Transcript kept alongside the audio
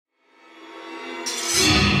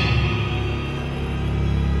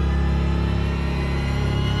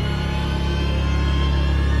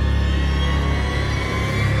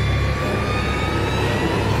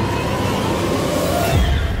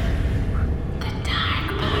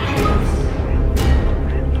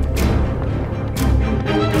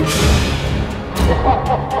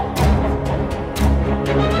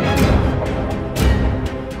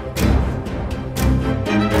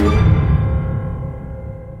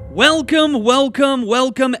Welcome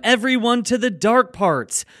everyone to The Dark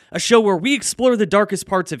Parts, a show where we explore the darkest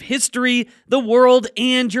parts of history, the world,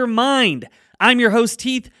 and your mind. I'm your host,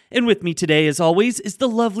 Heath, and with me today, as always, is the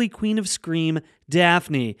lovely Queen of Scream,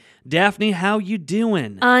 Daphne. Daphne, how you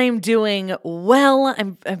doing? I'm doing well.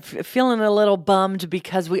 I'm feeling a little bummed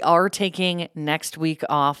because we are taking next week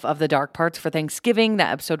off of The Dark Parts for Thanksgiving.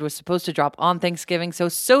 That episode was supposed to drop on Thanksgiving, so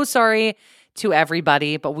sorry to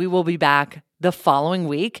everybody, but we will be back the following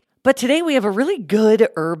week. But today we have a really good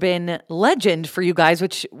urban legend for you guys,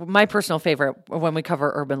 which my personal favorite when we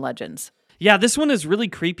cover urban legends. Yeah, this one is really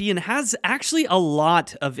creepy and has actually a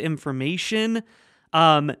lot of information,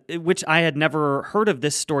 which I had never heard of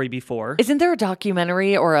this story before. Isn't there a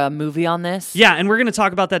documentary or a movie on this? Yeah, and we're going to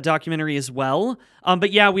talk about that documentary as well.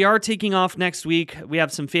 But yeah, we are taking off next week. We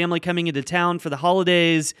have some family coming into town for the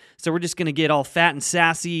holidays, so we're just going to get all fat and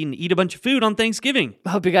sassy and eat a bunch of food on Thanksgiving. I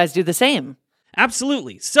hope you guys do the same.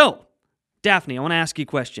 Absolutely. So, Daphne, I want to ask you a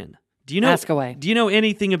question. Ask away. Do you know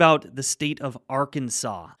anything about the state of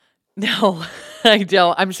Arkansas? No, I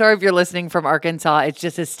don't. I'm sorry if you're listening from Arkansas. It's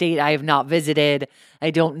just a state I have not visited.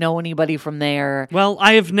 I don't know anybody from there. Well,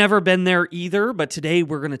 I have never been there either, but today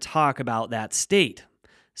we're going to talk about that state.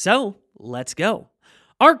 So, let's go.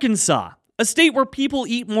 Arkansas, a state where people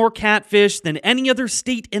eat more catfish than any other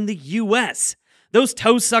state in the U.S. Those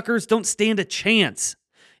toe suckers don't stand a chance.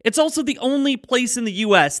 It's also the only place in the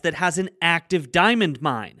U.S. that has an active diamond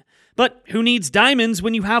mine. But who needs diamonds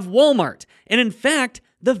when you have Walmart? And in fact,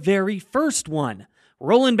 the very first one.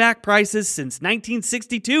 Rolling back prices since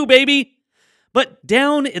 1962, baby! But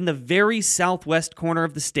down in the very southwest corner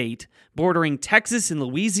of the state, bordering Texas and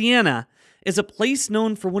Louisiana, is a place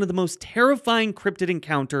known for one of the most terrifying cryptid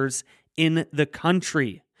encounters in the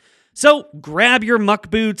country. So grab your muck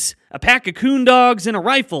boots, a pack of coon dogs, and a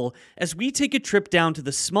rifle as we take a trip down to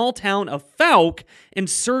the small town of Fouke in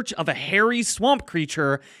search of a hairy swamp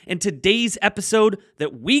creature in today's episode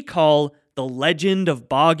that we call The Legend of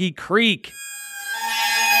Boggy Creek.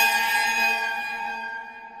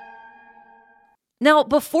 Now,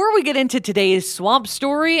 before we get into today's swamp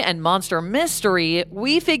story and monster mystery,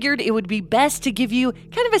 we figured it would be best to give you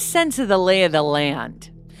kind of a sense of the lay of the land.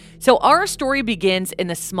 So our story begins in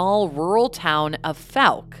the small rural town of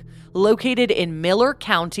Fouke, located in Miller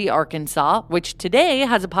County, Arkansas, which today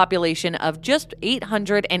has a population of just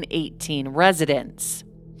 818 residents.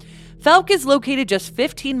 Fouke is located just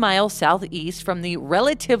 15 miles southeast from the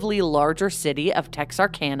relatively larger city of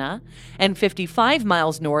Texarkana and 55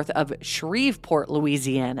 miles north of Shreveport,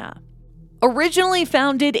 Louisiana. Originally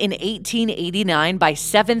founded in 1889 by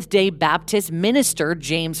Seventh-day Baptist minister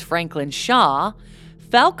James Franklin Shaw,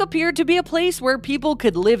 Fouke appeared to be a place where people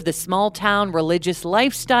could live the small-town religious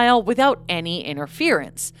lifestyle without any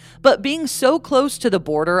interference. But being so close to the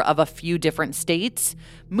border of a few different states,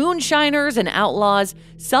 moonshiners and outlaws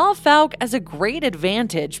saw Fouke as a great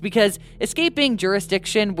advantage because escaping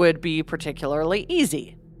jurisdiction would be particularly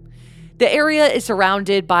easy. The area is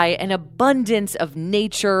surrounded by an abundance of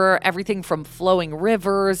nature, everything from flowing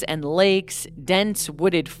rivers and lakes, dense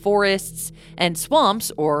wooded forests, and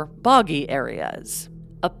swamps or boggy areas.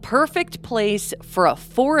 A perfect place for a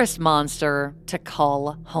forest monster to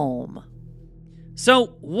call home.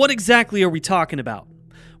 So, what exactly are we talking about?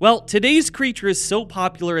 Well, today's creature is so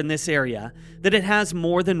popular in this area that it has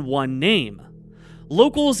more than one name.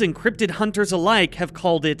 Locals and cryptid hunters alike have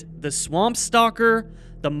called it the Swamp Stalker,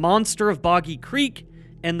 the Monster of Boggy Creek,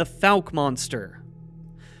 and the Fouke Monster.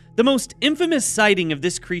 The most infamous sighting of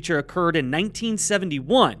this creature occurred in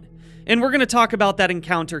 1971, and we're going to talk about that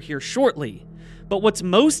encounter here shortly. But what's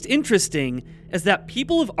most interesting is that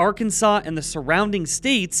people of Arkansas and the surrounding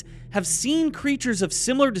states have seen creatures of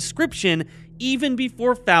similar description even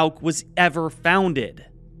before Fouke was ever founded.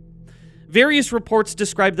 Various reports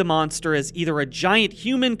describe the monster as either a giant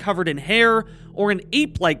human covered in hair or an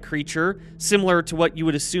ape-like creature, similar to what you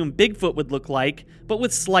would assume Bigfoot would look like, but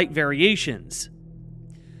with slight variations.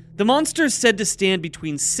 The monster is said to stand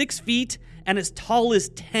between 6 feet and as tall as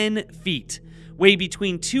 10 feet, weigh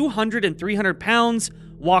between 200 and 300 pounds,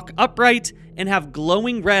 walk upright, and have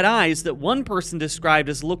glowing red eyes that one person described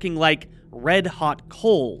as looking like red-hot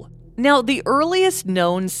coal. Now, the earliest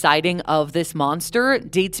known sighting of this monster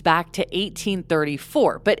dates back to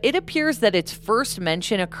 1834, but it appears that its first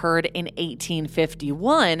mention occurred in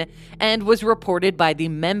 1851 and was reported by the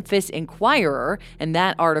Memphis Inquirer, and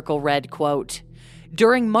that article read, quote,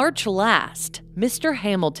 "During March last, Mr.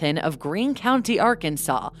 Hamilton of Greene County,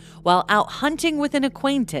 Arkansas, while out hunting with an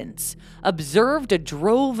acquaintance, observed a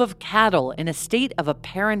drove of cattle in a state of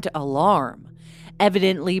apparent alarm,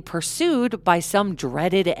 evidently pursued by some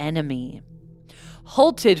dreaded enemy.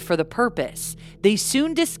 Halted for the purpose, they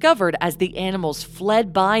soon discovered as the animals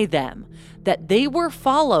fled by them that they were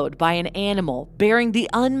followed by an animal bearing the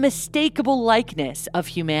unmistakable likeness of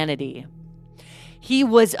humanity. He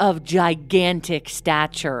was of gigantic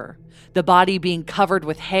stature, the body being covered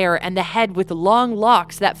with hair and the head with long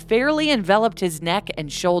locks that fairly enveloped his neck and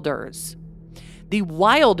shoulders. The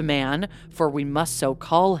wild man, for we must so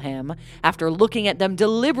call him, after looking at them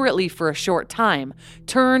deliberately for a short time,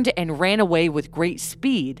 turned and ran away with great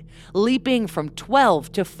speed, leaping from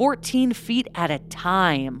 12 to 14 feet at a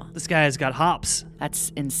time. This guy has got hops.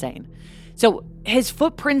 That's insane. So his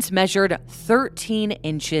footprints measured 13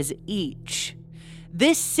 inches each.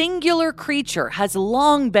 This singular creature has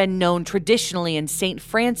long been known traditionally in St.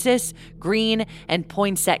 Francis, Greene, and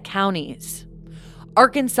Poinsett counties.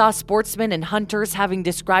 Arkansas sportsmen and hunters having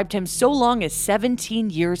described him so long as 17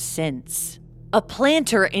 years since. A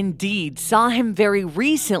planter indeed saw him very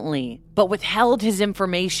recently, but withheld his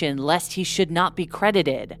information lest he should not be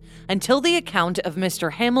credited, until the account of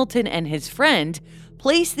Mr. Hamilton and his friend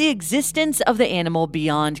placed the existence of the animal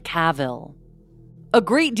beyond cavil. A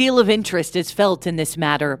great deal of interest is felt in this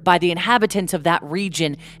matter by the inhabitants of that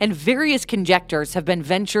region, and various conjectures have been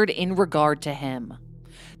ventured in regard to him.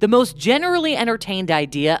 The most generally entertained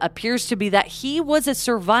idea appears to be that he was a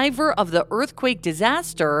survivor of the earthquake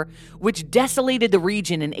disaster which desolated the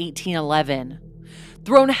region in 1811.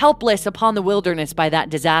 Thrown helpless upon the wilderness by that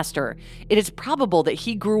disaster, it is probable that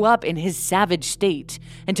he grew up in his savage state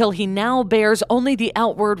until he now bears only the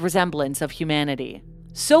outward resemblance of humanity.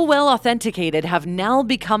 So well authenticated have now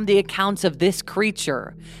become the accounts of this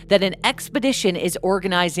creature that an expedition is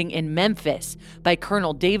organizing in Memphis by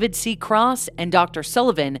Colonel David C. Cross and Dr.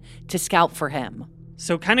 Sullivan to scout for him.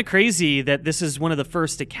 So kind of crazy that this is one of the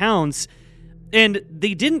first accounts, and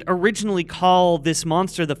they didn't originally call this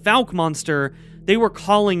monster the Fouke monster. They were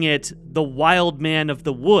calling it the Wild Man of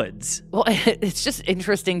the Woods. Well, it's just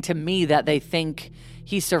interesting to me that they think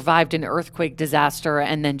he survived an earthquake disaster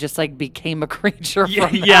and then just like became a creature from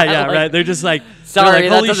that. Yeah, like, right. They're just like, sorry,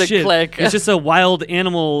 holy that doesn't shit. click. It's just a wild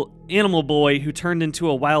animal boy who turned into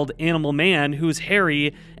a wild animal man who's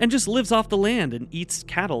hairy and just lives off the land and eats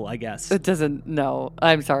cattle, I guess. It doesn't, no,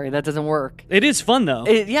 I'm sorry, that doesn't work. It is fun though.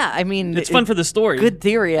 It's fun for the story. Good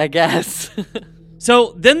theory, I guess.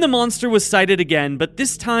 So then the monster was sighted again, but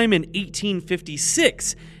this time in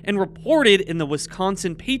 1856 and reported in the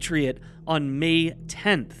Wisconsin Patriot on May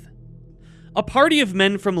 10th. A party of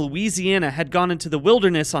men from Louisiana had gone into the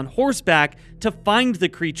wilderness on horseback to find the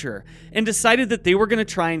creature and decided that they were going to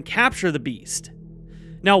try and capture the beast.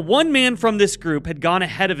 Now, one man from this group had gone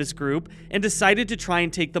ahead of his group and decided to try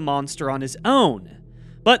and take the monster on his own.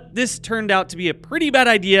 But this turned out to be a pretty bad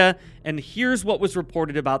idea, and here's what was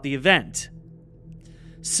reported about the event.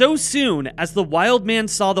 So soon as the wild man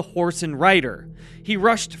saw the horse and rider, he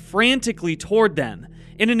rushed frantically toward them,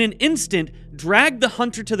 and in an instant dragged the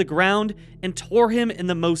hunter to the ground and tore him in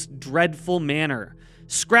the most dreadful manner,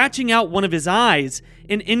 scratching out one of his eyes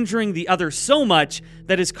and injuring the other so much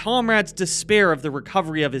that his comrades despair of the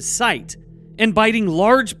recovery of his sight, and biting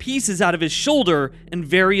large pieces out of his shoulder and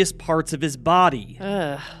various parts of his body.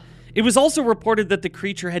 It was also reported that the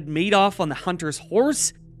creature had made off on the hunter's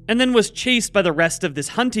horse and then was chased by the rest of this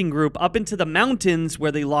hunting group up into the mountains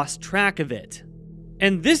where they lost track of it.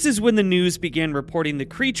 And this is when the news began reporting the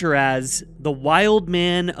creature as the Wild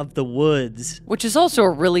Man of the Woods. Which is also a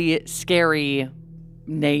really scary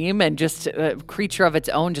name and just a creature of its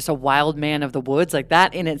own, just a wild man of the woods. Like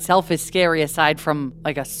that in itself is scary aside from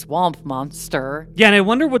like a swamp monster. Yeah, and I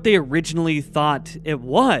wonder what they originally thought it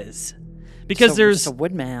was. Because there's just a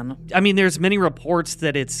woodman. I mean, there's many reports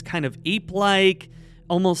that it's kind of ape-like,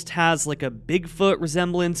 almost has like a Bigfoot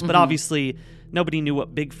resemblance, but obviously nobody knew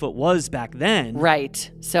what Bigfoot was back then.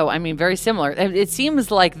 Right. So, I mean, very similar. It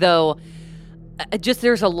seems like, though, just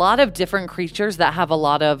there's a lot of different creatures that have a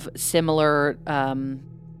lot of similar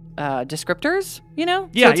descriptors, you know?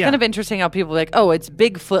 Yeah, so it's kind of interesting how people are like, oh, it's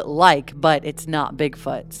Bigfoot-like, but it's not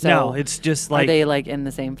Bigfoot. So no, it's just like... Are they, like, in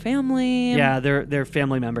the same family? Yeah, they're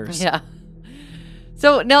family members. Yeah.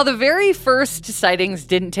 So now the very first sightings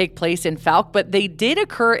didn't take place in Fouke, but they did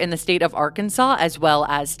occur in the state of Arkansas as well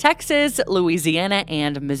as Texas, Louisiana,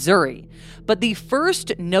 and Missouri. But the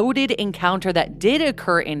first noted encounter that did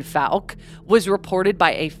occur in Fouke was reported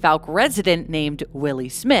by a Fouke resident named Willie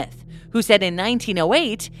Smith, who said in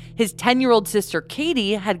 1908 his 10-year-old sister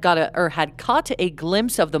Katie had caught a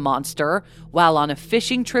glimpse of the monster while on a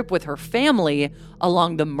fishing trip with her family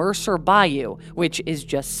along the Mercer Bayou, which is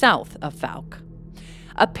just south of Fouke.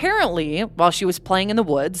 Apparently, while she was playing in the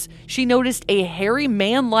woods, she noticed a hairy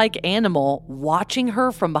man-like animal watching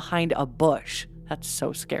her from behind a bush. That's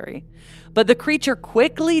so scary. But the creature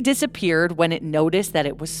quickly disappeared when it noticed that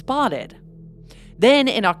it was spotted. Then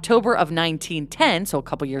in October of 1910, so a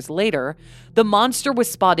couple years later, the monster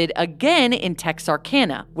was spotted again in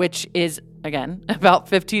Texarkana, which is, again, about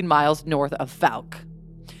 15 miles north of Fouke.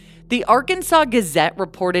 The Arkansas Gazette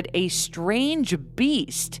reported a strange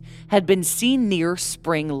beast had been seen near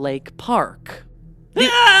Spring Lake Park.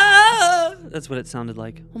 That's what it sounded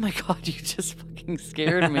like. Oh my God, you just fucking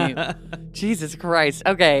scared me. Jesus Christ.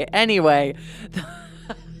 Okay, anyway.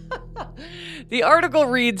 The article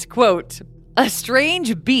reads, quote, "A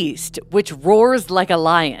strange beast which roars like a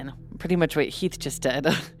lion," pretty much what Heath just did,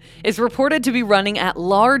 is reported to be running at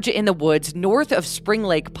large in the woods north of Spring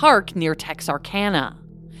Lake Park near Texarkana.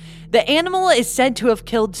 The animal is said to have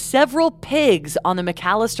killed several pigs on the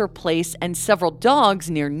McAllister Place and several dogs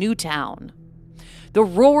near Newtown. The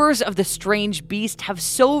roars of the strange beast have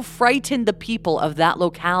so frightened the people of that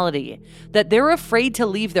locality that they're afraid to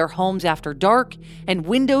leave their homes after dark, and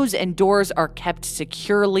windows and doors are kept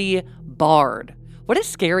securely barred. What a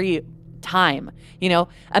scary time. You know,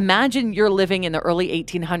 imagine you're living in the early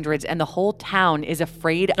 1800s and the whole town is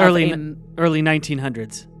afraid of early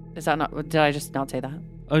 1900s. Is that not, did I just not say that?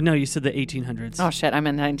 Oh, no, you said the 1800s. Oh, shit, I'm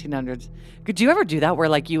in 1900s. Could you ever do that where,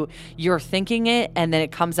 like, you're thinking it and then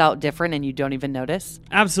it comes out different and you don't even notice?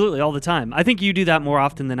 Absolutely, all the time. I think you do that more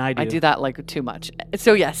often than I do. I do that, like, too much.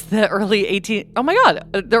 So, yes, the early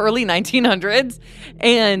 1900s,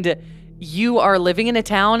 and you are living in a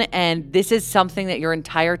town and this is something that your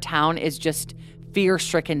entire town is just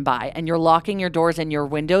fear-stricken by, and you're locking your doors and your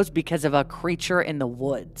windows because of a creature in the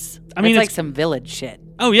woods. I mean, it's like some Village shit.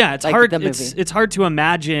 Oh yeah, it's like hard. the movie. It's hard to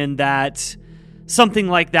imagine that something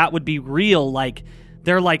like that would be real. Like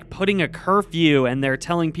they're like putting a curfew and they're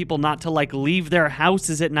telling people not to like leave their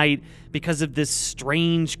houses at night because of this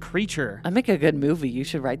strange creature. I make a good movie. You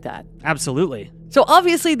should write that. Absolutely. So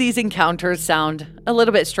obviously these encounters sound a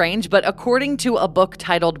little bit strange, but according to a book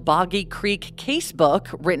titled Boggy Creek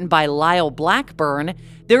Casebook, written by Lyle Blackburn,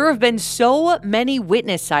 there have been so many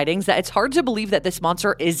witness sightings that it's hard to believe that this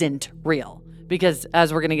monster isn't real. Because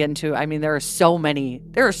as we're going to get into, I mean, there are so many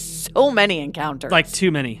encounters. Like too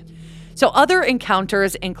many. So other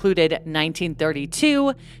encounters included 1932,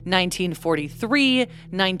 1943,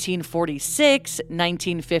 1946,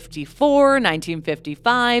 1954,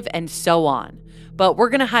 1955, and so on. But we're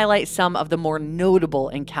going to highlight some of the more notable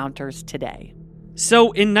encounters today.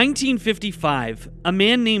 So in 1955, a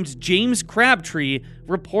man named James Crabtree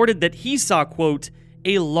reported that he saw, quote,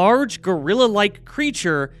 a large gorilla-like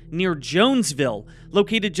creature near Jonesville,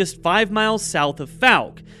 located just 5 miles south of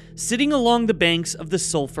Fouke, sitting along the banks of the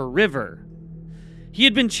Sulphur River. He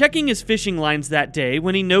had been checking his fishing lines that day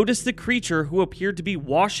when he noticed the creature, who appeared to be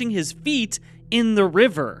washing his feet in the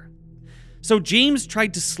river. So James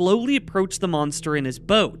tried to slowly approach the monster in his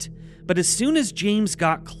boat, but as soon as James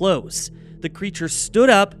got close, the creature stood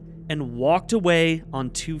up and walked away on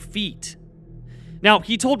 2 feet. Now,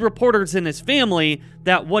 he told reporters and his family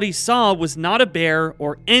that what he saw was not a bear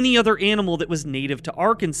or any other animal that was native to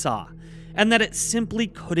Arkansas, and that it simply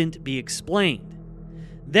couldn't be explained.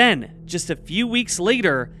 Then, just a few weeks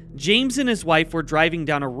later, James and his wife were driving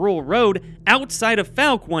down a rural road outside of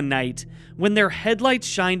Fouke one night when their headlights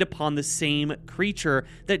shined upon the same creature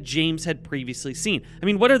that James had previously seen. I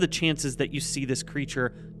mean, what are the chances that you see this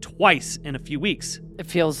creature twice in a few weeks? It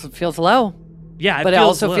feels low. Yeah, but it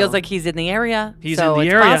also feels like he's in the area. He's so in the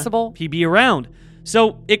it's area. Possible. He'd be around.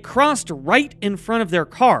 So it crossed right in front of their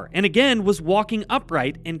car and again was walking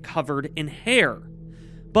upright and covered in hair.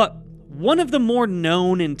 But one of the more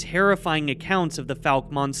known and terrifying accounts of the Fouke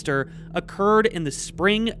monster occurred in the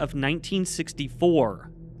spring of 1964.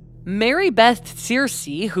 Mary Beth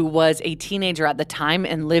Searcy, who was a teenager at the time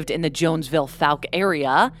and lived in the Jonesville, Fouke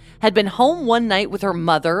area, had been home one night with her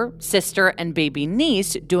mother, sister, and baby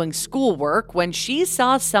niece doing schoolwork when she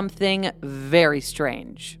saw something very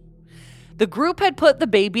strange. The group had put the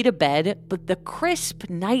baby to bed, but the crisp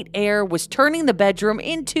night air was turning the bedroom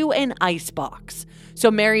into an icebox.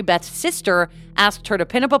 So Mary Beth's sister asked her to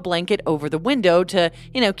pin up a blanket over the window to,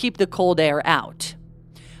 keep the cold air out.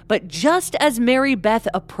 But just as Mary Beth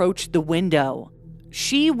approached the window,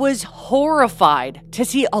 she was horrified to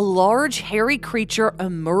see a large hairy creature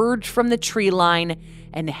emerge from the tree line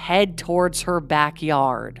and head towards her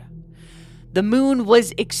backyard. The moon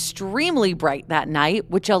was extremely bright that night,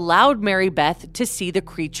 which allowed Mary Beth to see the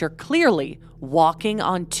creature clearly, walking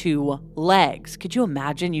on 2 legs. Could you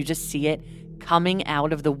imagine? You just see it coming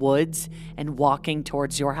out of the woods and walking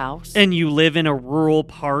towards your house. And you live in a rural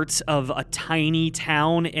part of a tiny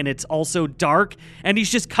town and it's also dark and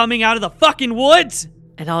he's just coming out of the fucking woods.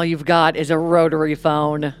 And all you've got is a rotary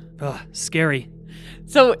phone. Ugh, scary.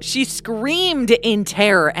 So she screamed in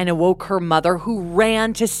terror and awoke her mother, who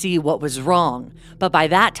ran to see what was wrong. But by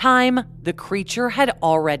that time, the creature had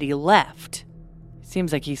already left.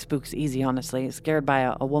 Seems like he spooks easy, honestly. He's scared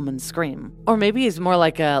by a woman's scream. Or maybe he's more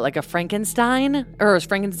like a Frankenstein, or a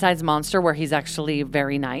Frankenstein's monster where he's actually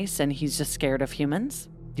very nice and he's just scared of humans.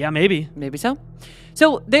 Yeah, maybe. Maybe so.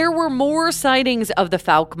 So there were more sightings of the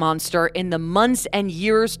Fouke monster in the months and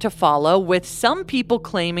years to follow, with some people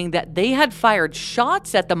claiming that they had fired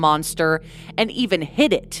shots at the monster and even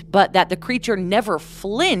hit it, but that the creature never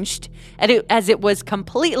flinched as it was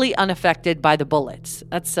completely unaffected by the bullets.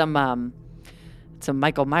 That's some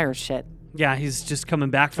Michael Myers shit. Yeah, he's just coming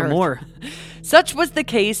back for more. Such was the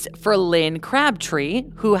case for Lynn Crabtree,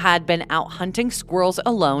 who had been out hunting squirrels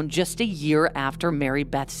alone just a year after Mary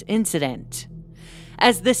Beth's incident.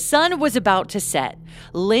 As the sun was about to set,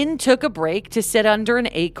 Lynn took a break to sit under an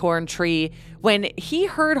acorn tree when he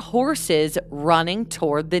heard horses running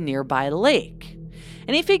toward the nearby lake.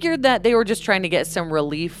 And he figured that they were just trying to get some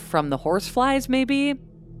relief from the horseflies, maybe.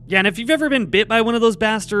 Yeah, and if you've ever been bit by one of those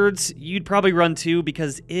bastards, you'd probably run too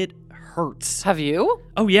because it hurts. Have you?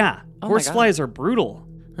 Oh, yeah. Oh Horseflies are brutal.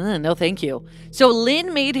 No, thank you. So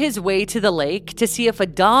Lynn made his way to the lake to see if a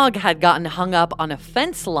dog had gotten hung up on a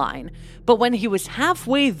fence line. But when he was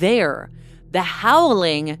halfway there, the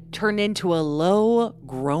howling turned into a low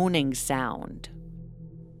groaning sound.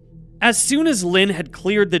 As soon as Lynn had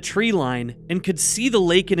cleared the tree line and could see the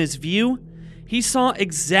lake in his view, he saw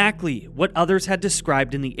exactly what others had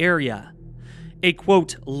described in the area. A,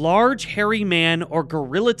 quote, large hairy man or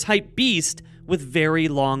gorilla-type beast with very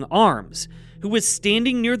long arms, who was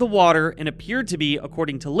standing near the water and appeared to be,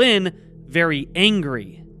 according to Lynn, very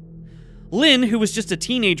angry. Lynn, who was just a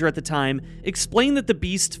teenager at the time, explained that the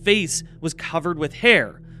beast's face was covered with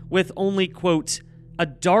hair, with only, quote, a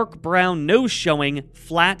dark brown nose showing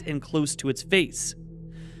flat and close to its face.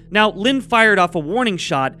 Now, Lynn fired off a warning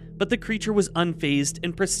shot, but the creature was unfazed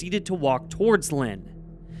and proceeded to walk towards Lynn.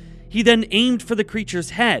 He then aimed for the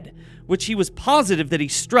creature's head, which he was positive that he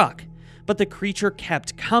struck, but the creature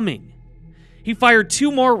kept coming. He fired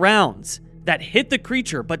 2 more rounds that hit the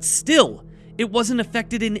creature, but still, it wasn't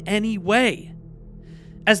affected in any way.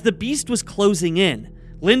 As the beast was closing in,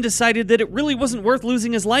 Lynn decided that it really wasn't worth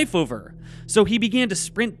losing his life over, so he began to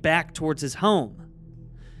sprint back towards his home.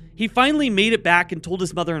 He finally made it back and told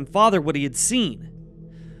his mother and father what he had seen.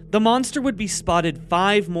 The monster would be spotted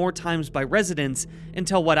 5 more times by residents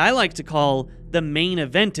until what I like to call the main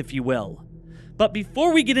event, if you will. But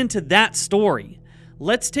before we get into that story,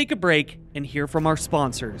 let's take a break and hear from our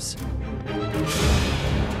sponsors.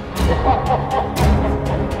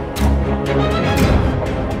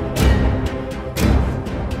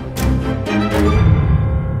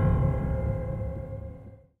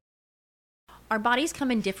 Our bodies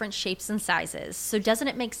come in different shapes and sizes, so doesn't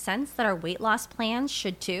it make sense that our weight loss plans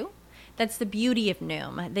should too? That's the beauty of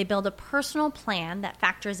Noom. They build a personal plan that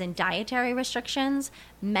factors in dietary restrictions,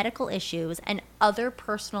 medical issues, and other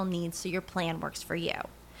personal needs so your plan works for you.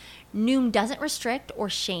 Noom doesn't restrict or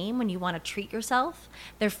shame when you want to treat yourself.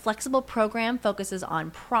 Their flexible program focuses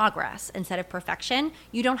on progress instead of perfection.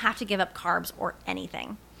 You don't have to give up carbs or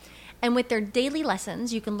anything. And with their daily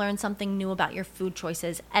lessons, you can learn something new about your food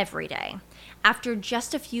choices every day. After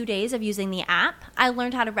just a few days of using the app, I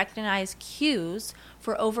learned how to recognize cues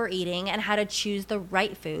for overeating and how to choose the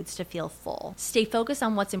right foods to feel full. Stay focused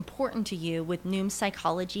on what's important to you with Noom's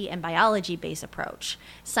psychology and biology-based approach.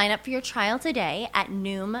 Sign up for your trial today at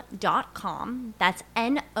Noom.com. That's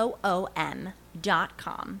Noom.com.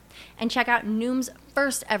 And check out Noom's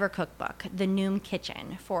first ever cookbook, The Noom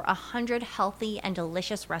Kitchen, for 100 healthy and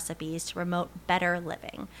delicious recipes to promote better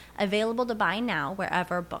living. Available to buy now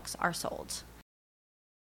wherever books are sold.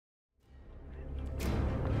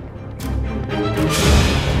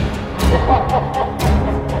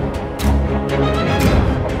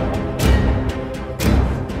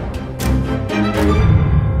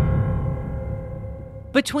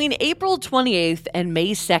 Between April 28th and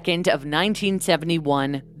May 2nd of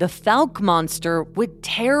 1971, the Fouke monster would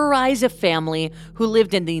terrorize a family who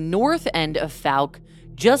lived in the north end of Fouke,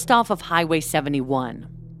 just off of Highway 71.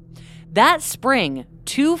 That spring,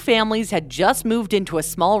 2 families had just moved into a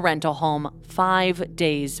small rental home 5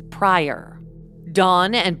 days prior.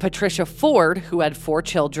 Dawn and Patricia Ford, who had 4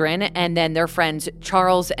 children, and then their friends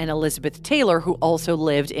Charles and Elizabeth Taylor, who also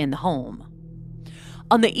lived in the home.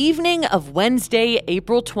 On the evening of Wednesday,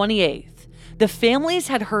 April 28th, the families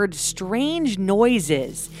had heard strange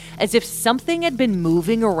noises as if something had been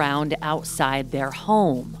moving around outside their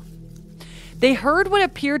home. They heard what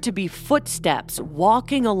appeared to be footsteps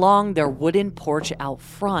walking along their wooden porch out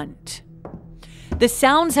front. The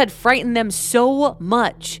sounds had frightened them so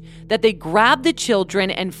much that they grabbed the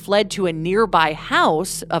children and fled to a nearby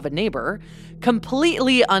house of a neighbor,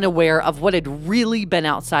 completely unaware of what had really been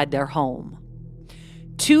outside their home.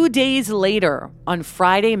 2 days later, on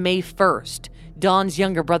Friday, May 1st, Don's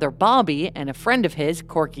younger brother Bobby and a friend of his,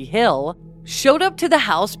 Corky Hill, showed up to the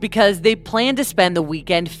house because they planned to spend the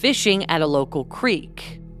weekend fishing at a local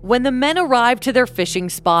creek. When the men arrived to their fishing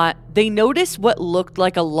spot, they noticed what looked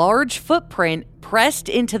like a large footprint pressed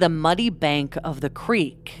into the muddy bank of the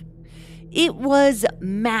creek. It was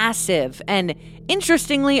massive and,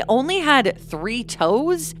 interestingly, only had 3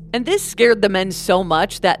 toes, and this scared the men so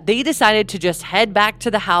much that they decided to just head back to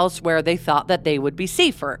the house where they thought that they would be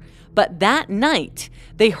safer. But that night,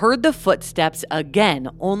 they heard the footsteps again,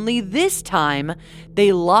 only this time,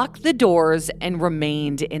 they locked the doors and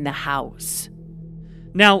remained in the house.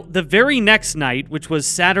 Now, the very next night, which was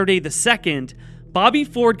Saturday the 2nd, Bobby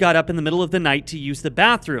Ford got up in the middle of the night to use the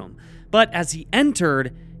bathroom. But as he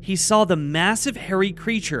entered, he saw the massive hairy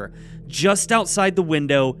creature just outside the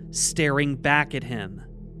window staring back at him.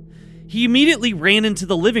 He immediately ran into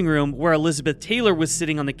the living room where Elizabeth Taylor was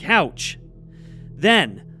sitting on the couch.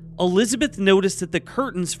 Then, Elizabeth noticed that the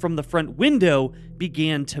curtains from the front window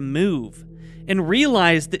began to move and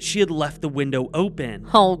realized that she had left the window open.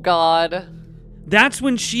 Oh, God. That's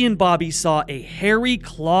when she and Bobby saw a hairy,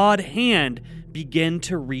 clawed hand begin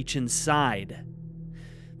to reach inside.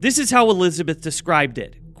 This is how Elizabeth described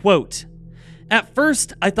it. Quote, "At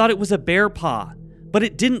first, I thought it was a bear paw, but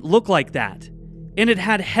it didn't look like that. And it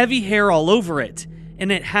had heavy hair all over it,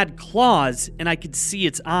 and it had claws, and I could see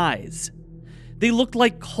its eyes. They looked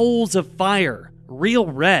like coals of fire, real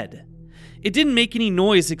red. It didn't make any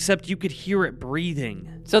noise except you could hear it breathing."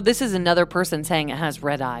 So this is another person saying it has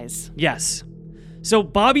red eyes. Yes. So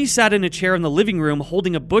Bobby sat in a chair in the living room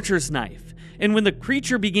holding a butcher's knife, and when the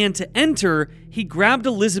creature began to enter, he grabbed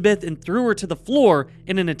Elizabeth and threw her to the floor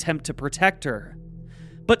in an attempt to protect her.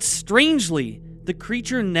 But strangely, the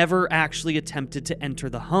creature never actually attempted to enter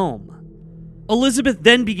the home. Elizabeth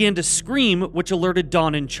then began to scream, which alerted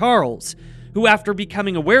Dawn and Charles, who, after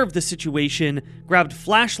becoming aware of the situation, grabbed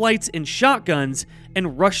flashlights and shotguns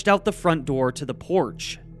and rushed out the front door to the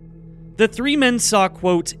porch. The 3 men saw,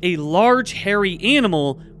 quote, "a large hairy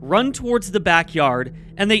animal run towards the backyard,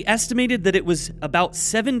 and they estimated that it was about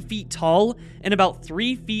 7 feet tall and about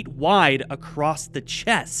 3 feet wide across the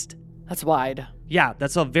chest." That's wide. Yeah,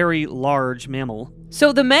 that's a very large mammal.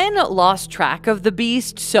 So the men lost track of the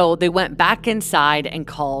beast, so they went back inside and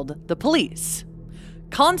called the police.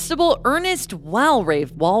 Constable Ernest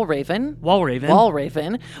Walraven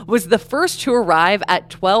was the first to arrive at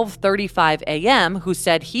 12:35 a.m., who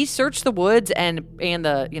said he searched the woods and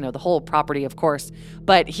the whole property, of course,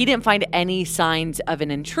 but he didn't find any signs of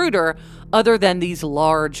an intruder other than these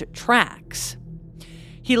large tracks.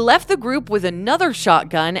 He left the group with another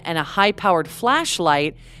shotgun and a high-powered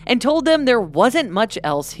flashlight and told them there wasn't much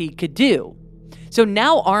else he could do. So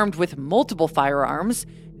now armed with multiple firearms,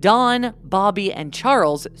 Dawn, Bobby, and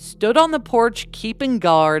Charles stood on the porch keeping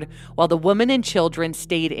guard while the women and children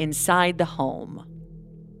stayed inside the home.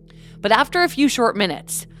 But after a few short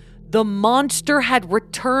minutes, the monster had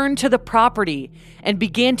returned to the property and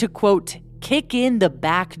began to, quote, "kick in the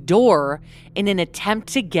back door" in an attempt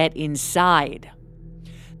to get inside.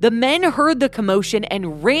 The men heard the commotion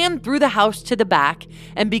and ran through the house to the back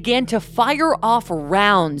and began to fire off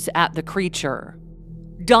rounds at the creature.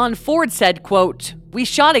 Don Ford said, quote, "We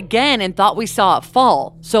shot again and thought we saw it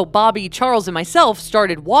fall, so Bobby, Charles, and myself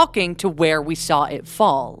started walking to where we saw it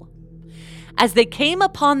fall. As they came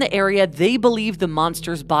upon the area they believed the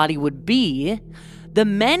monster's body would be, the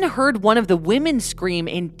men heard one of the women scream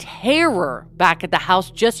in terror back at the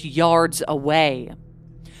house just yards away.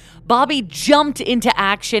 Bobby jumped into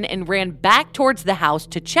action and ran back towards the house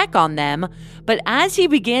to check on them, but as he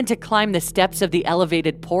began to climb the steps of the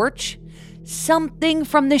elevated porch, something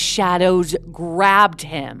from the shadows grabbed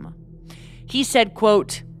him. He said,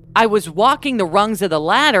 quote, "I was walking the rungs of the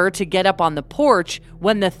ladder to get up on the porch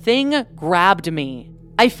when the thing grabbed me.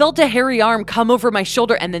 I felt a hairy arm come over my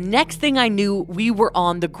shoulder, and the next thing I knew, we were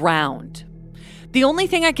on the ground. The only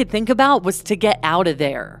thing I could think about was to get out of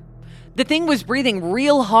there. The thing was breathing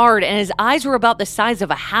real hard, and his eyes were about the size of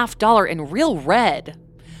a $50 and real red.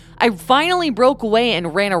 I finally broke away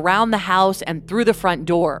and ran around the house and through the front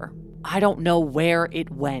door. I don't know where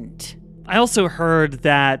it went." I also heard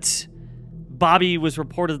that Bobby was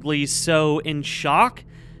reportedly so in shock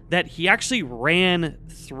that he actually ran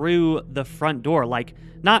through the front door.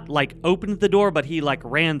 Not opened the door, but he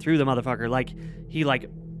ran through the motherfucker. He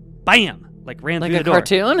bam! Ran through the door.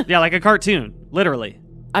 Like a cartoon? Yeah, like a cartoon. Literally.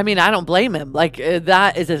 I mean, I don't blame him.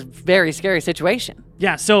 That is a very scary situation.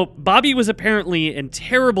 Yeah, so Bobby was apparently in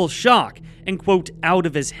terrible shock and, quote, out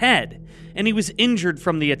of his head, and he was injured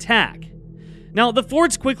from the attack. Now, the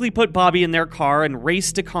Fords quickly put Bobby in their car and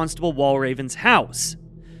raced to Constable Walraven's house.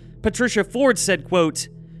 Patricia Ford said, quote,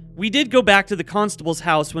 "We did go back to the constable's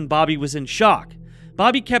house when Bobby was in shock.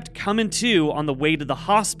 Bobby kept coming to on the way to the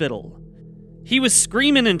hospital. He was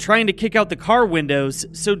screaming and trying to kick out the car windows,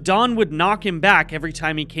 so Don would knock him back every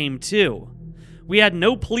time he came to. We had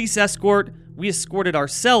no police escort. We escorted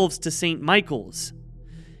ourselves to St. Michael's.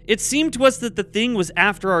 It seemed to us that the thing was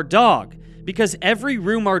after our dog, because every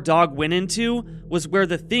room our dog went into was where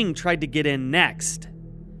the thing tried to get in next."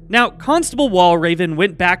 Now, Constable Walraven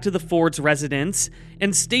went back to the Ford's residence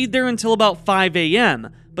and stayed there until about 5 a.m.,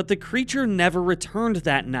 but the creature never returned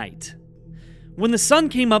that night. When the sun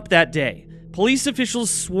came up that day, police officials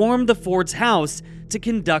swarmed the Ford's house to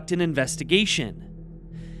conduct an investigation.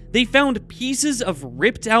 They found pieces of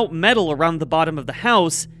ripped out metal around the bottom of the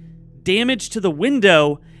house, damage to the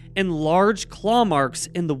window, and large claw marks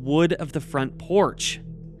in the wood of the front porch.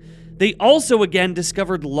 They also again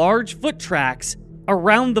discovered large foot tracks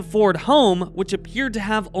around the Ford home, which appeared to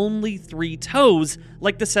have only 3 toes,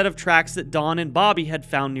 like the set of tracks that Don and Bobby had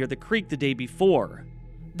found near the creek the day before.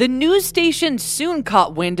 The news station soon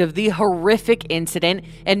caught wind of the horrific incident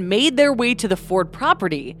and made their way to the Ford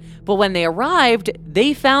property. But when they arrived,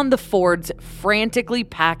 they found the Fords frantically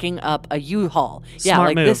packing up a U-Haul.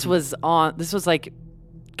 Smart move. This was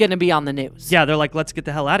gonna be on the news. Yeah, they're like, let's get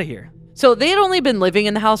the hell out of here. So they had only been living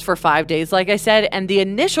in the house for 5 days, like I said, and the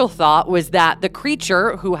initial thought was that the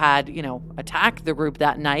creature who had, attacked the group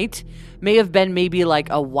that night may have been maybe like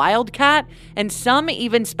a wildcat, and some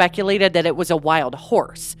even speculated that it was a wild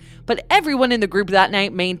horse. But everyone in the group that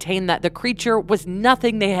night maintained that the creature was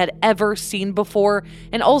nothing they had ever seen before,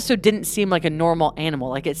 and also didn't seem like a normal animal.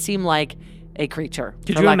 Like, it seemed like a creature.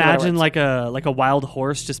 Could you imagine like a wild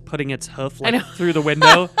horse just putting its hoof through the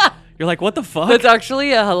window? You're like, what the fuck? That's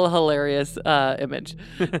actually a hilarious image.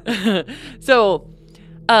 So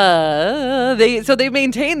they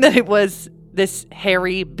maintained that it was this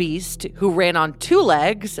hairy beast who ran on 2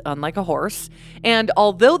 legs, unlike a horse. And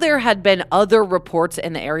although there had been other reports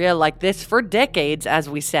in the area like this for decades, as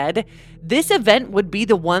we said, this event would be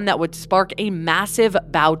the one that would spark a massive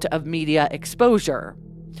bout of media exposure.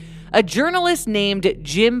 A journalist named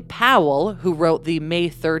Jim Powell, who wrote the May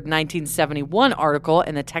 3rd, 1971 article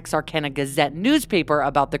in the Texarkana Gazette newspaper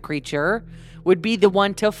about the creature, would be the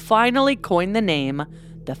one to finally coin the name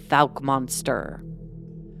the Fouke Monster.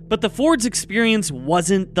 But the Fords' experience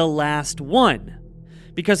wasn't the last one,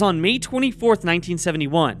 because on May 24th,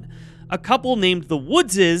 1971, a couple named the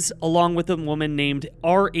Woodses, along with a woman named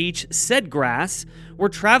R.H. Sedgrass, were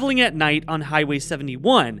traveling at night on Highway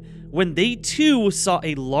 71 when they too saw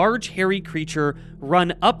a large hairy creature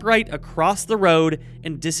run upright across the road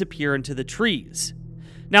and disappear into the trees.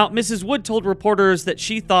 Now, Mrs. Wood told reporters that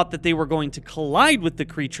she thought that they were going to collide with the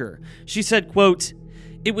creature. She said, quote,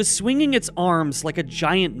 "It was swinging its arms like a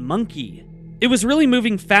giant monkey. It was really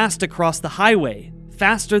moving fast across the highway,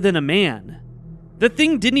 faster than a man. The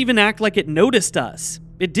thing didn't even act like it noticed us.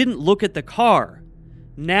 It didn't look at the car.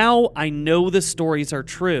 Now I know the stories are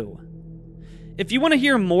true." If you want to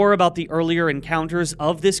hear more about the earlier encounters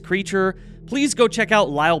of this creature, please go check out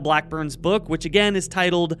Lyle Blackburn's book, which again is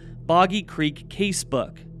titled Boggy Creek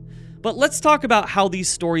Casebook. But let's talk about how these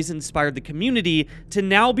stories inspired the community to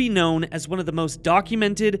now be known as one of the most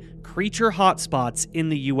documented creature hotspots in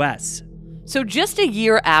the U.S. So just a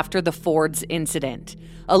year after the Fords incident,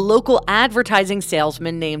 a local advertising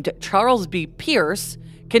salesman named Charles B. Pierce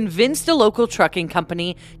convinced a local trucking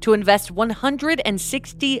company to invest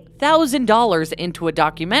 $160,000 into a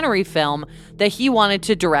documentary film that he wanted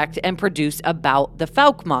to direct and produce about the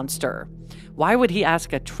Fouke Monster. Why would he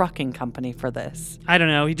ask a trucking company for this? I don't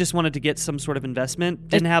know. He just wanted to get some sort of investment.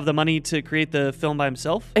 Didn't have the money to create the film by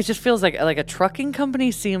himself. It just feels like a trucking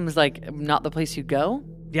company seems like not the place you go.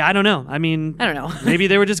 Yeah, I don't know. I mean, I don't know. Maybe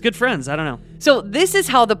they were just good friends. I don't know. So this is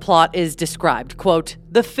how the plot is described. Quote,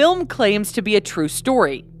 "The film claims to be a true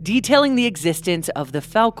story, detailing the existence of the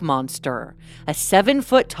Fouke Monster, a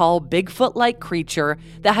 7-foot-tall, Bigfoot-like creature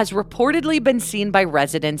that has reportedly been seen by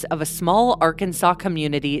residents of a small Arkansas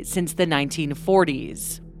community since the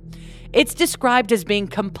 1940s. It's described as being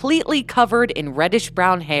completely covered in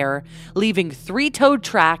reddish-brown hair, leaving 3-toed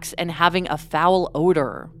tracks and having a foul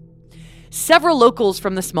odor. Several locals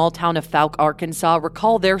from the small town of Fouke, Arkansas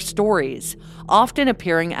recall their stories, often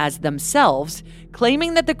appearing as themselves,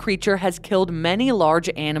 claiming that the creature has killed many large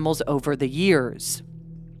animals over the years.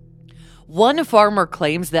 One farmer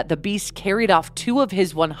claims that the beast carried off 2 of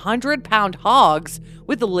his 100-pound hogs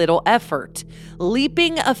with little effort,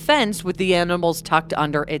 leaping a fence with the animals tucked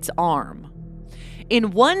under its arm.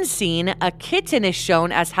 In one scene, a kitten is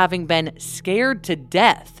shown as having been scared to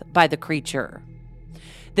death by the creature.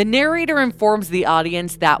 The narrator informs the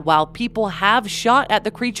audience that while people have shot at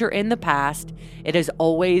the creature in the past, it has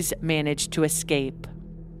always managed to escape.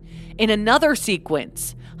 In another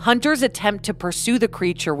sequence, hunters attempt to pursue the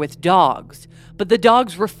creature with dogs, but the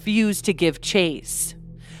dogs refuse to give chase.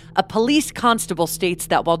 A police constable states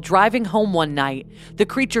that while driving home one night, the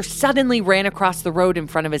creature suddenly ran across the road in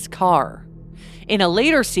front of his car. In a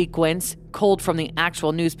later sequence, culled from the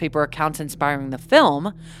actual newspaper accounts inspiring the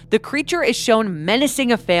film, the creature is shown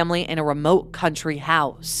menacing a family in a remote country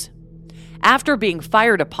house. After being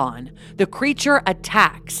fired upon, the creature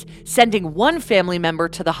attacks, sending one family member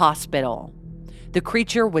to the hospital. The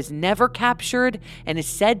creature was never captured and is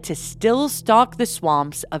said to still stalk the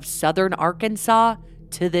swamps of southern Arkansas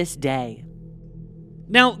to this day.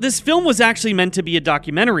 Now, this film was actually meant to be a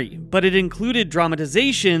documentary, but it included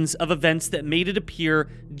dramatizations of events that made it appear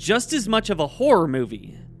just as much of a horror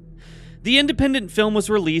movie. The independent film was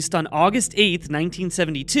released on August 8,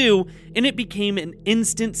 1972, and it became an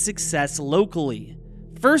instant success locally.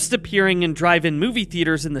 First appearing in drive-in movie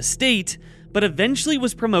theaters in the state, but eventually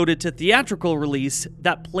was promoted to theatrical release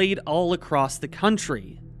that played all across the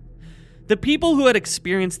country. The people who had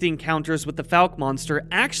experienced the encounters with the Fouke monster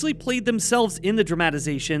actually played themselves in the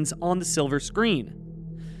dramatizations on the silver screen.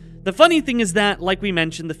 The funny thing is that, like we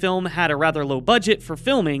mentioned, the film had a rather low budget for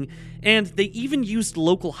filming, and they even used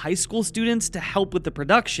local high school students to help with the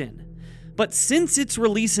production. But since its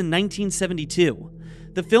release in 1972,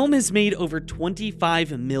 the film has made over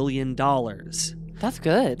 $25 million. That's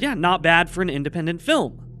good. Yeah, not bad for an independent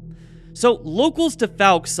film. So locals to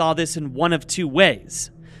Fouke saw this in one of two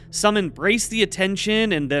ways. Some embraced the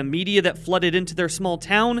attention and the media that flooded into their small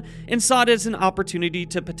town and saw it as an opportunity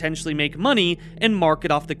to potentially make money and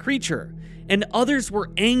market off the creature. And others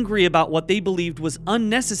were angry about what they believed was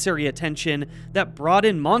unnecessary attention that brought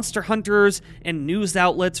in monster hunters and news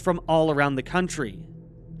outlets from all around the country.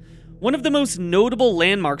 One of the most notable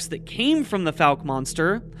landmarks that came from the Fouke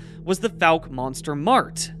monster was the Fouke Monster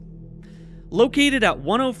Mart. Located at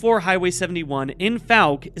 104 Highway 71 in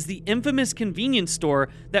Fouke is the infamous convenience store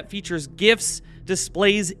that features gifts,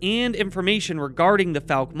 displays, and information regarding the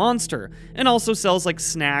Fouke monster, and also sells like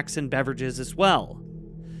snacks and beverages as well.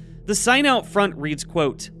 The sign out front reads,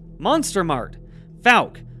 quote, "Monster Mart,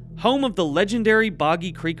 Fouke, home of the legendary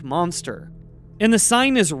Boggy Creek monster." And the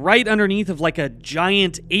sign is right underneath of like a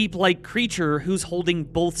giant ape-like creature who's holding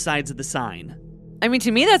both sides of the sign. I mean,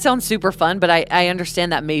 to me, that sounds super fun, but I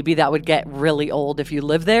understand that maybe that would get really old if you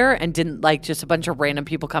live there and didn't like just a bunch of random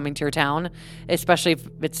people coming to your town, especially if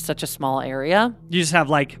it's such a small area. You just have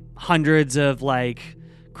like hundreds of like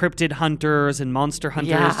cryptid hunters and monster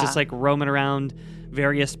hunters just like roaming around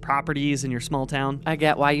various properties in your small town. I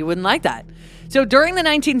get why you wouldn't like that. So during the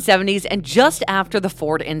 1970s and just after the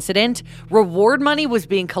Ford incident, reward money was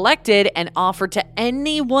being collected and offered to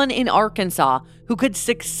anyone in Arkansas who could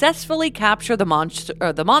successfully capture the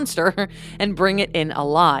monster and bring it in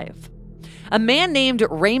alive. A man named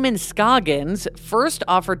Raymond Scoggins first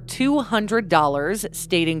offered $200,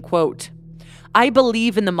 stating, quote, "I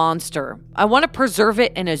believe in the monster. I want to preserve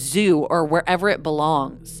it in a zoo or wherever it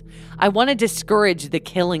belongs. I want to discourage the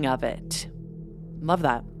killing of it." Love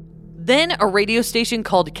that. Then a radio station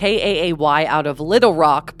called KAAY out of Little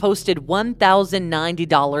Rock posted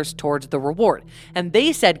 $1,090 towards the reward. And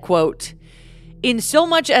they said, quote, "In so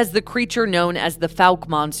much as the creature known as the Fouke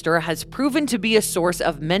monster has proven to be a source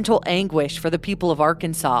of mental anguish for the people of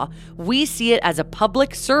Arkansas, we see it as a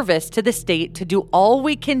public service to the state to do all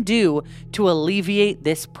we can do to alleviate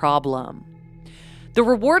this problem." The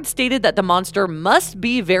reward stated that the monster must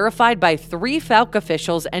be verified by 3 Fouke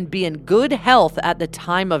officials and be in good health at the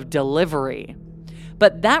time of delivery.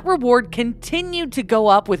 But that reward continued to go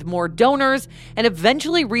up with more donors and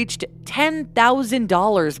eventually reached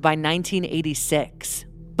 $10,000 by 1986.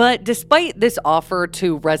 But despite this offer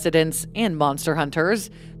to residents and monster hunters,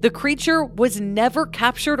 the creature was never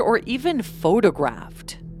captured or even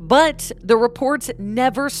photographed. But the reports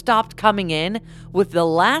never stopped coming in, with the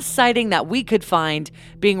last sighting that we could find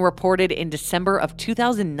being reported in December of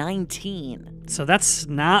 2019. So that's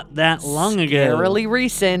not that long ago. Scarily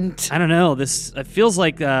recent. I don't know. It feels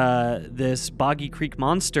like this Boggy Creek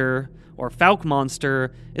monster or Fouke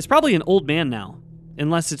monster is probably an old man now,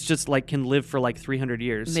 unless it's just like can live for like 300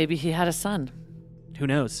 years. Maybe he had a son. Who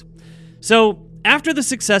knows? So after the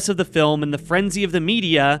success of the film and the frenzy of the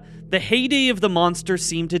media, The heyday of the monster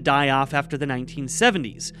seemed to die off after the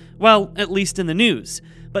 1970s, well, at least in the news,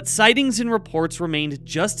 but sightings and reports remained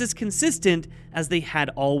just as consistent as they had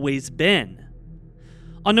always been.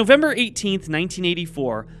 On November 18,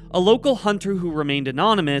 1984, a local hunter who remained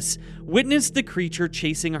anonymous witnessed the creature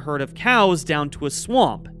chasing a herd of cows down to a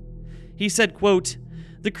swamp. He said, quote,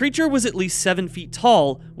 "The creature was at least 7 feet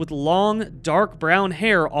tall, with long, dark brown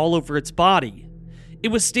hair all over its body. It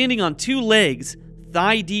was standing on 2 legs,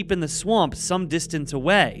 thigh deep in the swamp some distance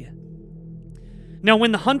away." Now,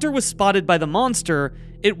 when the hunter was spotted by the monster,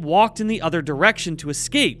 it walked in the other direction to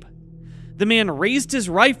escape. The man raised his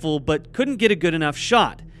rifle but couldn't get a good enough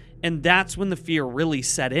shot, and that's when the fear really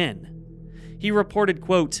set in. He reported,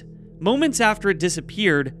 quote, "Moments after it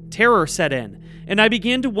disappeared, terror set in, and I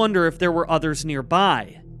began to wonder if there were others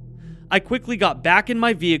nearby. I quickly got back in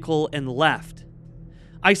my vehicle and left.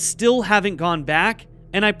 I still haven't gone back,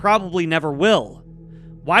 and I probably never will.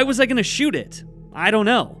 Why was I going to shoot it? I don't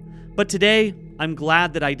know, but today I'm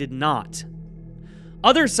glad that I did not."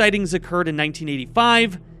 Other sightings occurred in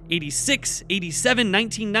 1985, 86, 87,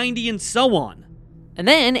 1990, and so on. And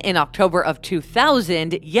then, in October of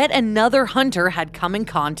 2000, yet another hunter had come in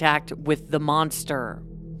contact with the monster.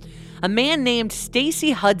 A man named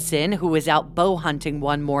Stacy Hudson, who was out bow hunting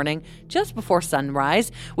one morning just before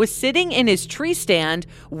sunrise, was sitting in his tree stand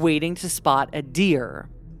waiting to spot a deer.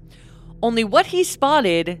 Only what he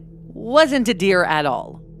spotted wasn't a deer at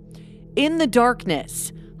all. In the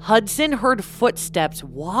darkness, Hudson heard footsteps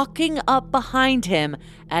walking up behind him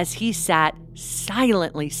as he sat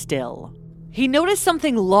silently still. He noticed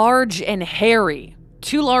something large and hairy,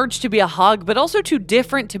 too large to be a hog, but also too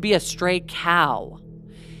different to be a stray cow.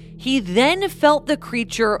 He then felt the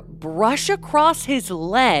creature brush across his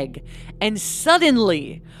leg, and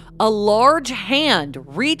suddenly, a large hand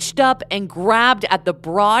reached up and grabbed at the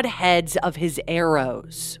broad heads of his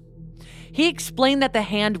arrows. He explained that the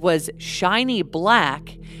hand was shiny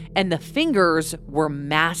black and the fingers were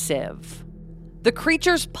massive. The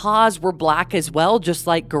creature's paws were black as well, just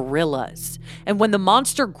like gorillas. And when the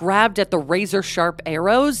monster grabbed at the razor-sharp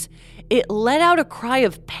arrows, it let out a cry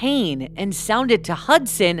of pain and sounded to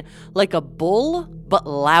Hudson like a bull, but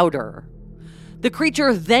louder. The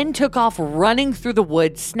creature then took off running through the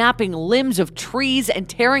woods, snapping limbs of trees and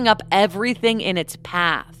tearing up everything in its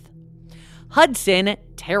path. Hudson,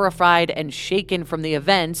 terrified and shaken from the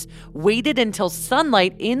events, waited until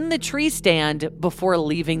sunlight in the tree stand before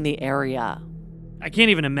leaving the area. I can't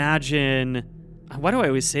even imagine. Why do I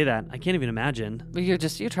always say that? I can't even imagine. You're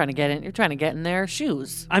trying to get in. You're trying to get in their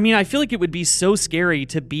shoes. I mean, I feel like it would be so scary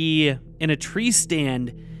to be in a tree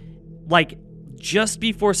stand, like just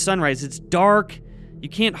before sunrise. It's dark. You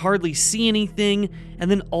can't hardly see anything.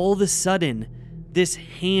 And then all of a sudden, this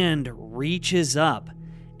hand reaches up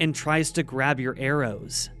and tries to grab your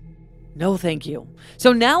arrows. No, thank you.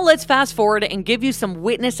 So now let's fast forward and give you some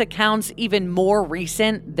witness accounts even more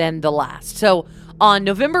recent than the last. So on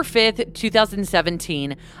November 5th,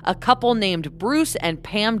 2017, a couple named Bruce and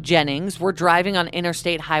Pam Jennings were driving on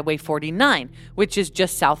Interstate Highway 49, which is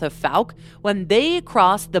just south of Fouke, when they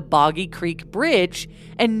crossed the Boggy Creek Bridge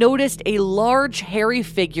and noticed a large hairy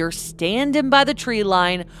figure standing by the tree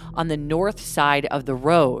line on the north side of the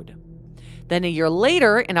road. Then a year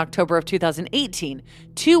later, in October of 2018,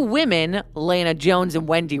 2 women, Lana Jones and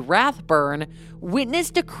Wendy Rathburn,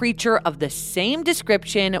 witnessed a creature of the same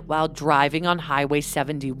description while driving on Highway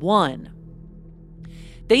 71.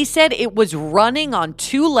 They said it was running on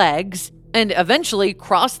 2 legs and eventually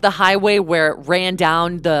crossed the highway where it ran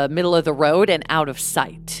down the middle of the road and out of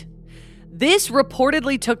sight. This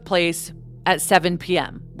reportedly took place at 7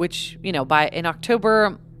 p.m., which, in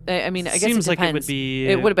October, I guess seems it depends.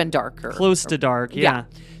 It would have been darker. Close to dark, yeah.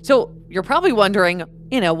 So you're probably wondering,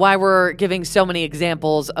 why we're giving so many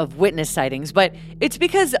examples of witness sightings, but it's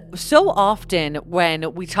because so often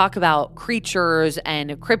when we talk about creatures and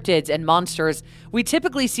cryptids and monsters, we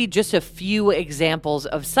typically see just a few examples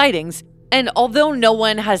of sightings. And although no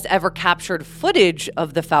one has ever captured footage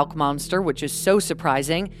of the Fouke monster, which is so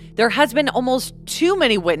surprising, there has been almost too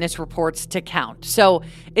many witness reports to count. So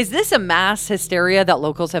is this a mass hysteria that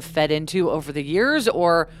locals have fed into over the years,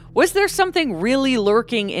 or was there something really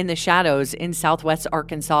lurking in the shadows in Southwest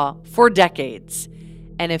Arkansas for decades?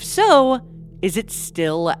 And if so, is it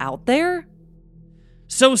still out there?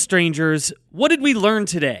 So, strangers, what did we learn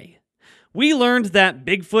today? We learned that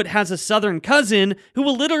Bigfoot has a southern cousin who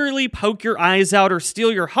will literally poke your eyes out or steal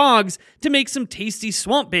your hogs to make some tasty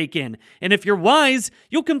swamp bacon, and if you're wise,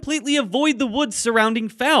 you'll completely avoid the woods surrounding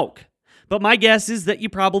Fouke. But my guess is that you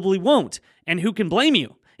probably won't, and who can blame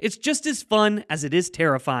you? It's just as fun as it is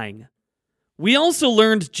terrifying. We also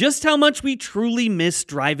learned just how much we truly miss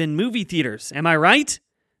drive-in movie theaters, am I right?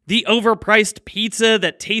 The overpriced pizza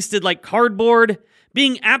that tasted like cardboard,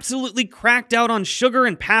 being absolutely cracked out on sugar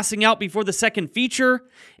and passing out before the second feature,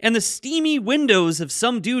 and the steamy windows of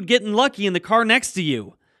some dude getting lucky in the car next to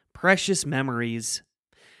you. Precious memories.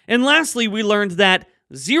 And lastly, we learned that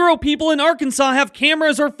 0 people in Arkansas have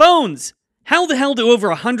cameras or phones. How the hell do over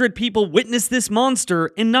 100 people witness this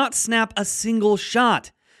monster and not snap a single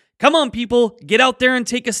shot? Come on, people, get out there and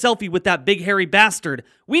take a selfie with that big hairy bastard.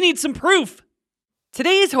 We need some proof.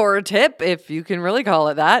 Today's horror tip, if you can really call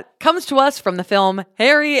it that, comes to us from the film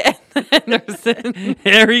Harry and the Hendersons.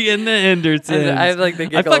 Harry and the Hendersons. I like the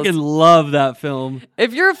giggles. I fucking love that film.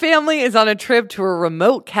 If your family is on a trip to a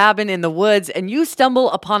remote cabin in the woods and you stumble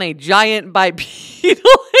upon a giant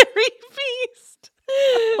bipedal hairy beast.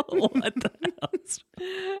 What the hell?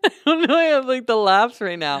 I don't know. I have like the laughs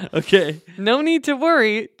right now. Okay. No need to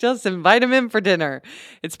worry. Just invite him in for dinner.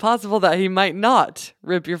 It's possible that he might not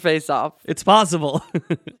rip your face off. It's possible.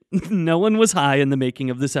 No one was high in the making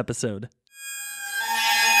of this episode.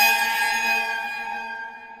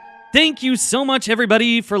 Thank you so much,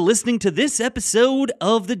 everybody, for listening to this episode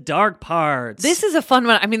of The Dark Parts. This is a fun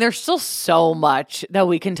one. I mean, there's still so much that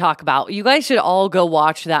we can talk about. You guys should all go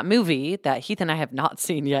watch that movie that Heath and I have not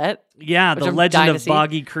seen yet. Yeah, The Legend of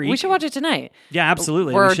Boggy Creek. We should watch it tonight. Yeah,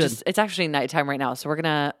 absolutely. We should. It's actually nighttime right now, so we're going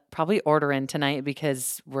to probably order in tonight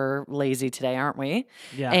because we're lazy today, aren't we?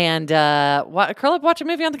 Yeah. And curl up, watch a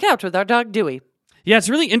movie on the couch with our dog, Dewey. Yeah, it's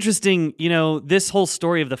really interesting, this whole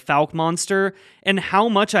story of the Falk monster and how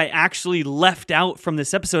much I actually left out from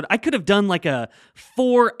this episode. I could have done like a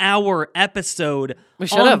 4-hour episode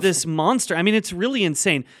on this monster. I mean, it's really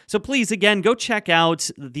insane. So please, again, go check out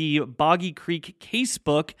the Boggy Creek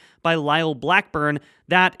Casebook by Lyle Blackburn.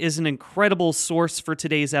 That is an incredible source for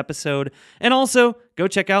today's episode. And also, go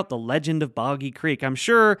check out The Legend of Boggy Creek. I'm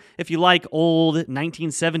sure if you like old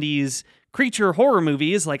 1970s creature horror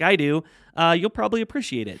movies like I do, you'll probably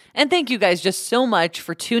appreciate it. And thank you guys just so much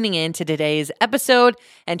for tuning in to today's episode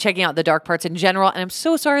and checking out The Dark Parts in general. And I'm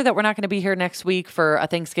so sorry that we're not going to be here next week for a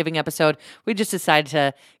Thanksgiving episode. We just decided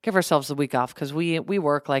to give ourselves a week off because we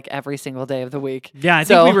work like every single day of the week. Yeah, I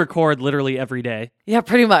think we record literally every day. Yeah,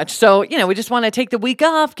 pretty much. So, we just want to take the week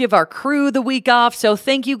off, give our crew the week off. So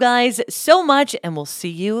thank you guys so much, and we'll see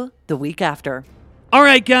you the week after. All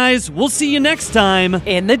right, guys, we'll see you next time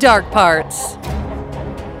in The Dark Parts.